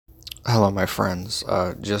Hello, my friends.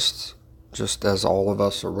 Just as all of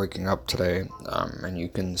us are waking up today, and you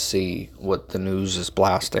can see what the news is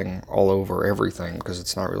blasting all over everything because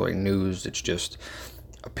it's not really news; it's just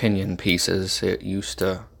opinion pieces.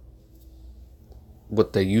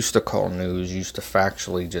 What they used to call news used to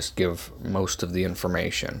factually just give most of the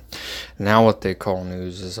information. Now, what they call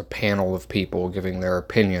news is a panel of people giving their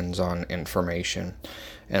opinions on information,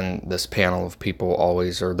 and this panel of people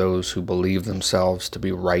always are those who believe themselves to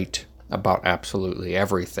be right about absolutely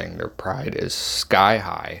everything. Their pride is sky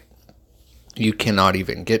high. You cannot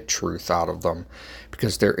even get truth out of them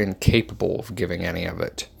because they're incapable of giving any of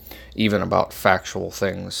it, even about factual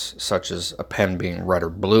things such as a pen being red or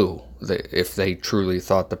blue. If they truly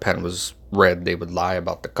thought the pen was red, they would lie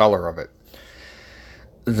about the color of it.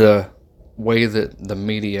 The way that the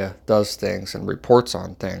media does things and reports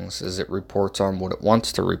on things is it reports on what it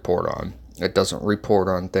wants to report on. It doesn't report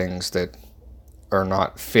on things that are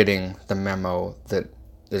not fitting the memo that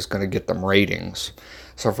is going to get them ratings.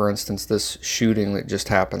 So, for instance, this shooting that just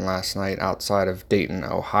happened last night outside of Dayton,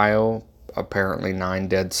 Ohio, apparently 9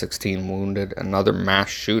 dead, 16 wounded, another mass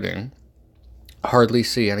shooting. Hardly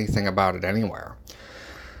see anything about it anywhere.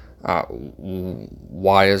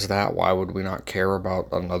 Why is that? Why would we not care about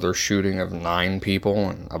another shooting of 9 people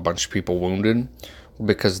and a bunch of people wounded?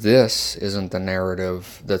 Because this isn't the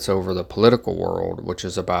narrative that's over the political world, which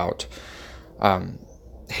is about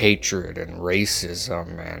hatred and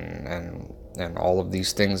racism and all of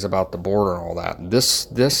these things about the border and all that.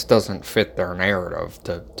 This doesn't fit their narrative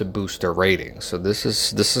to boost their ratings. So this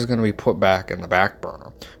is going to be put back in the back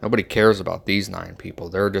burner. Nobody cares about these 9 people.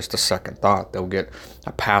 They're just a second thought. They'll get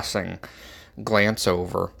a passing glance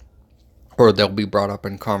over, or they'll be brought up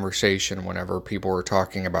in conversation whenever people are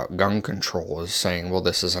talking about gun control, as saying, well,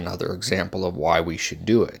 this is another example of why we should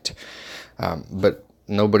do it. But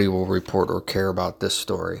nobody will report or care about this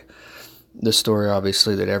story. This story,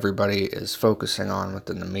 obviously, that everybody is focusing on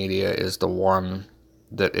within the media is the one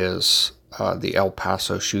that is the El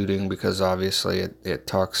Paso shooting, because obviously it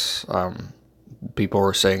talks, people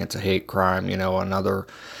are saying it's a hate crime. Another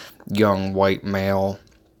young white male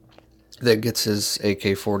that gets his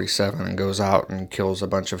AK-47 and goes out and kills a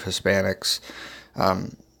bunch of Hispanics.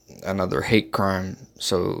 Another hate crime.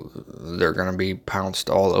 So they're going to be pounced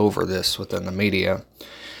all over this within the media.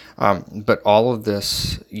 But all of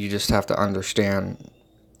this, you just have to understand,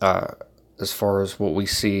 as far as what we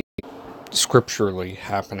see scripturally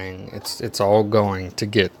happening, it's all going to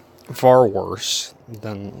get far worse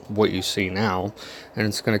than what you see now, and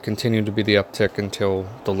it's going to continue to be the uptick until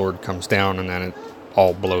the Lord comes down, and then it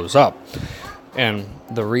all blows up. And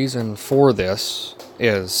the reason for this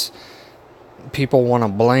is people want to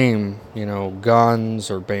blame,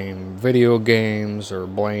 guns, or blame video games, or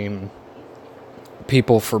blame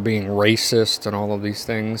people for being racist and all of these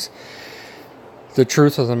things. The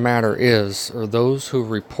truth of the matter is, or those who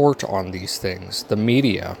report on these things, the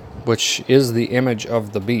media, which is the image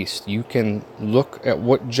of the beast. You can look at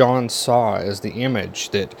what John saw as the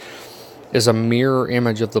image that is a mirror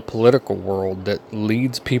image of the political world that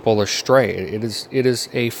leads people astray. It is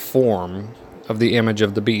a form of the image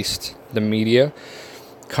of the beast. The media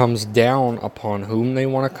comes down upon whom they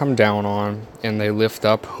want to come down on, and they lift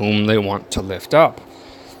up whom they want to lift up.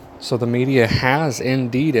 So the media has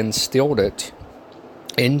indeed instilled it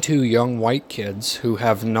into young white kids who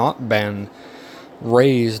have not been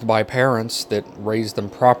raised by parents that raised them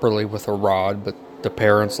properly with a rod, but the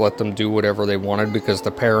parents let them do whatever they wanted because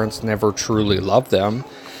the parents never truly loved them.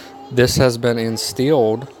 This has been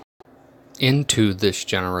instilled into this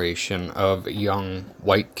generation of young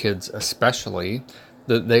white kids, especially,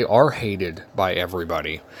 that they are hated by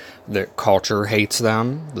everybody. That culture hates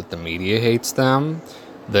them, that the media hates them,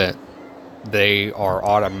 that they are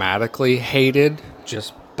automatically hated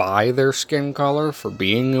just by their skin color for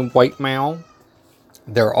being a white male.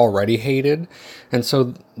 They're already hated, and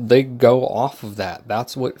so they go off of that.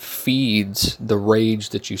 That's what feeds the rage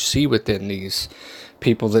that you see within these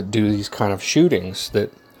people that do these kind of shootings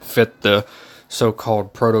that fit the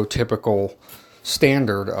so-called prototypical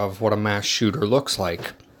standard of what a mass shooter looks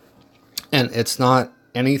like. And it's not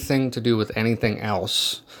anything to do with anything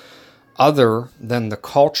else other than the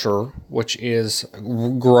culture, which is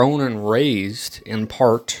grown and raised in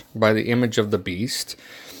part by the image of the beast,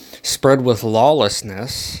 spread with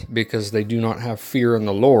lawlessness because they do not have fear in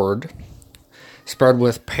the Lord, spread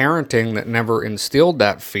with parenting that never instilled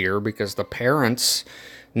that fear because the parents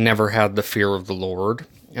never had the fear of the Lord,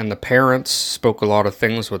 and the parents spoke a lot of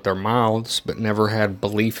things with their mouths but never had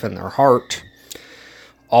belief in their heart.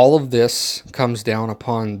 All of this comes down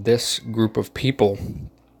upon this group of people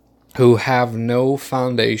who have no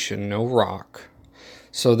foundation, no rock,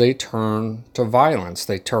 So they turn to violence.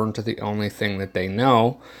 They turn to the only thing that they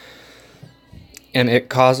know. And it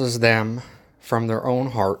causes them, from their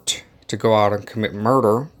own heart, to go out and commit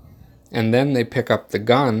murder. And then they pick up the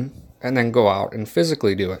gun and then go out and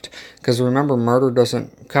physically do it. Because remember, murder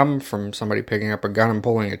doesn't come from somebody picking up a gun and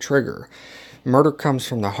pulling a trigger. Murder comes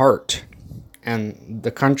from the heart. And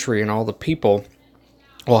the country and all the people,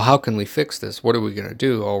 well, how can we fix this? What are we going to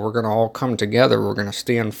do? Oh, we're going to all come together. We're going to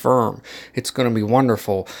stand firm. It's going to be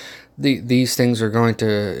wonderful. These things are going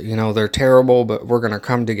to, they're terrible, but we're going to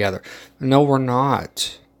come together. No, we're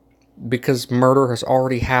not. Because murder has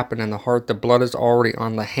already happened in the heart. The blood is already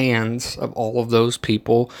on the hands of all of those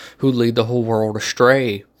people who lead the whole world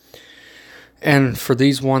astray. And for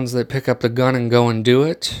these ones that pick up the gun and go and do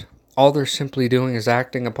it, all they're simply doing is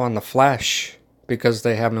acting upon the flesh, because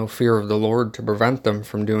they have no fear of the Lord to prevent them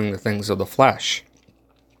from doing the things of the flesh.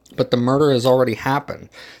 But the murder has already happened.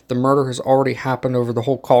 The murder has already happened over the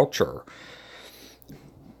whole culture.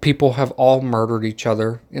 People have all murdered each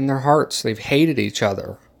other in their hearts. They've hated each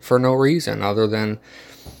other for no reason other than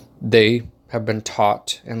they have been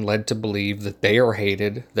taught and led to believe that they are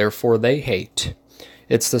hated, therefore they hate.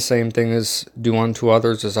 It's the same thing as do unto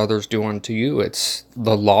others as others do unto you. It's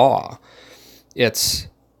the law. It's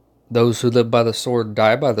those who live by the sword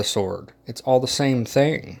die by the sword. It's all the same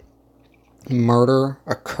thing. Murder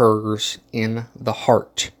occurs in the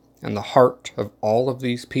heart. And the heart of all of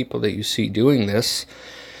these people that you see doing this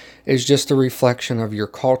is just a reflection of your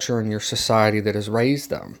culture and your society that has raised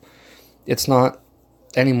them. It's not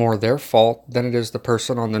any more their fault than it is the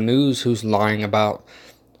person on the news who's lying about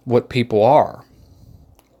what people are.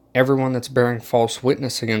 Everyone that's bearing false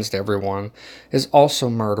witness against everyone is also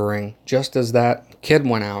murdering, just as that kid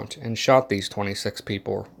went out and shot these 26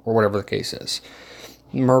 people, or whatever the case is.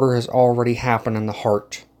 Murder has already happened in the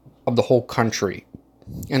heart of the whole country.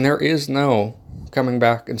 And there is no coming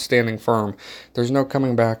back and standing firm. There's no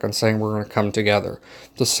coming back and saying we're going to come together.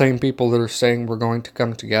 The same people that are saying we're going to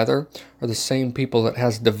come together are the same people that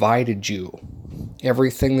has divided you.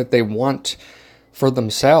 Everything that they want for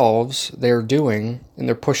themselves, they're doing, and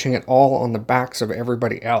they're pushing it all on the backs of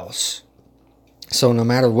everybody else. So no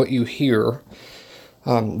matter what you hear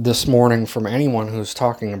this morning from anyone who's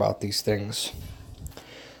talking about these things,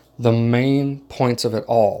 the main points of it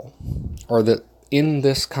all are that in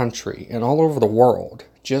this country and all over the world,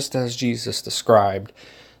 just as Jesus described,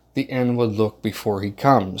 the end would look before he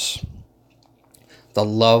comes. The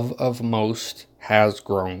love of most has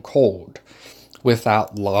grown cold.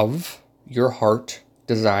 Without love, your heart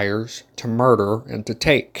desires to murder and to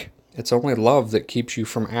take. It's only love that keeps you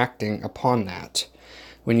from acting upon that.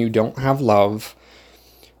 When you don't have love,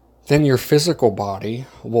 then your physical body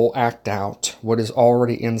will act out what is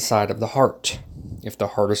already inside of the heart. If the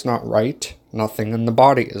heart is not right, nothing in the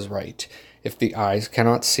body is right. If the eyes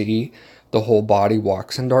cannot see, the whole body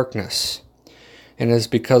walks in darkness. And it is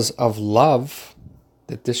because of love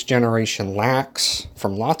that this generation lacks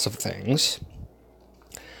from lots of things,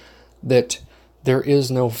 that there is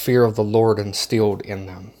no fear of the Lord instilled in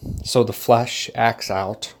them. So the flesh acts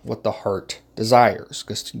out what the heart desires,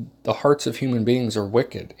 because the hearts of human beings are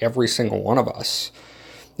wicked, every single one of us.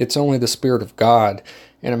 It's only the Spirit of God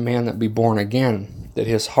and a man that be born again that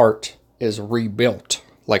his heart is rebuilt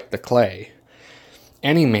like the clay.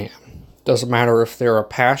 Any man, doesn't matter if they're a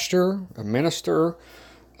pastor, a minister,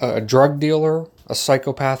 a drug dealer, a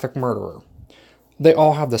psychopathic murderer, they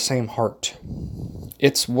all have the same heart.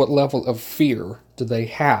 It's what level of fear do they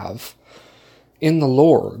have in the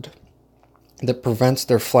Lord that prevents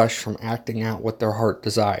their flesh from acting out what their heart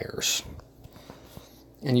desires.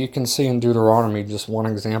 And you can see in Deuteronomy just one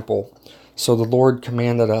example. So the Lord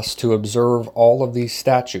commanded us to observe all of these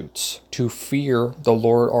statutes, to fear the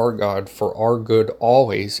Lord our God for our good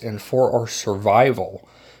always and for our survival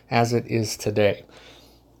as it is today.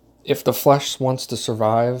 If the flesh wants to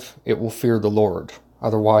survive, it will fear the Lord.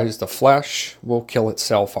 Otherwise, the flesh will kill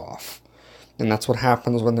itself off. And that's what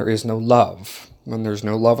happens when there is no love. When there's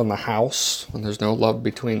no love in the house, when there's no love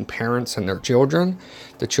between parents and their children,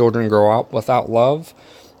 the children grow up without love.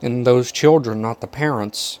 And those children, not the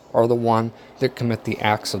parents, are the one that commit the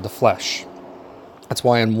acts of the flesh. That's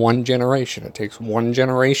why in one generation, it takes one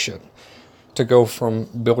generation to go from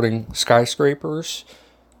building skyscrapers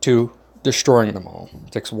to destroying them all.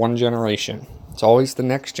 It takes one generation. It's always the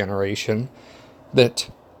next generation that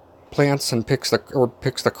plants and picks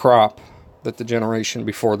the crop that the generation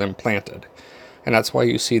before them planted. And that's why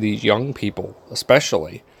you see these young people,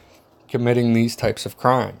 especially, committing these types of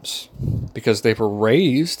crimes, because they were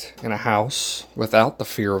raised in a house without the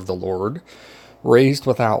fear of the Lord, raised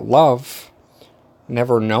without love,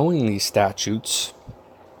 never knowing these statutes,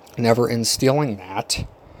 never instilling that,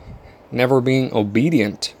 never being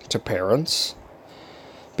obedient to parents,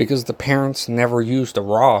 because the parents never used a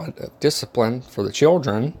rod of discipline for the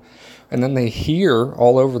children, and then they hear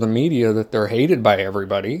all over the media that they're hated by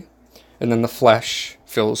everybody, and then the flesh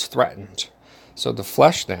feels threatened. So the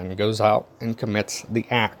flesh then goes out and commits the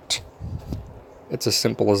act. It's as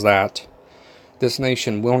simple as that. This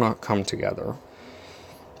nation will not come together.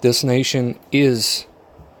 This nation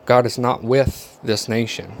God is not with this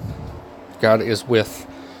nation. God is with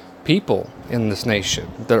people in this nation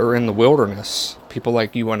that are in the wilderness, people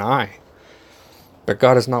like you and I. But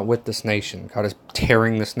God is not with this nation. God is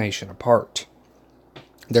tearing this nation apart.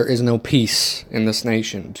 There is no peace in this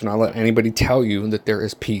nation. Do not let anybody tell you that there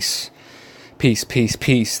is peace. Peace, peace,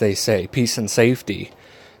 peace, they say. Peace and safety.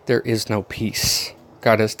 There is no peace.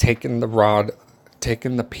 God has taken the rod,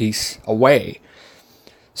 taken the peace away,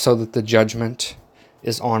 so that the judgment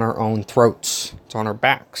is on our own throats. It's on our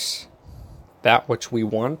backs. That which we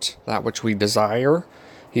want, that which we desire,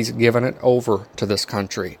 He's given it over to this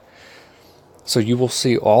country. So you will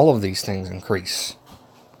see all of these things increase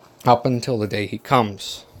up until the day He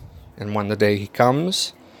comes. And when the day He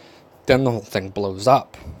comes, then the whole thing blows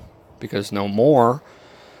up. Because no more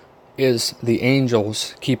is the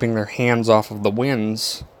angels keeping their hands off of the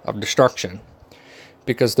winds of destruction.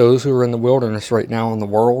 Because those who are in the wilderness right now in the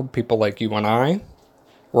world, people like you and I,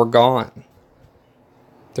 we're gone.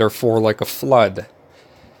 Therefore, like a flood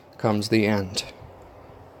comes the end.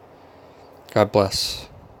 God bless.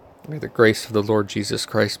 May the grace of the Lord Jesus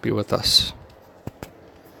Christ be with us.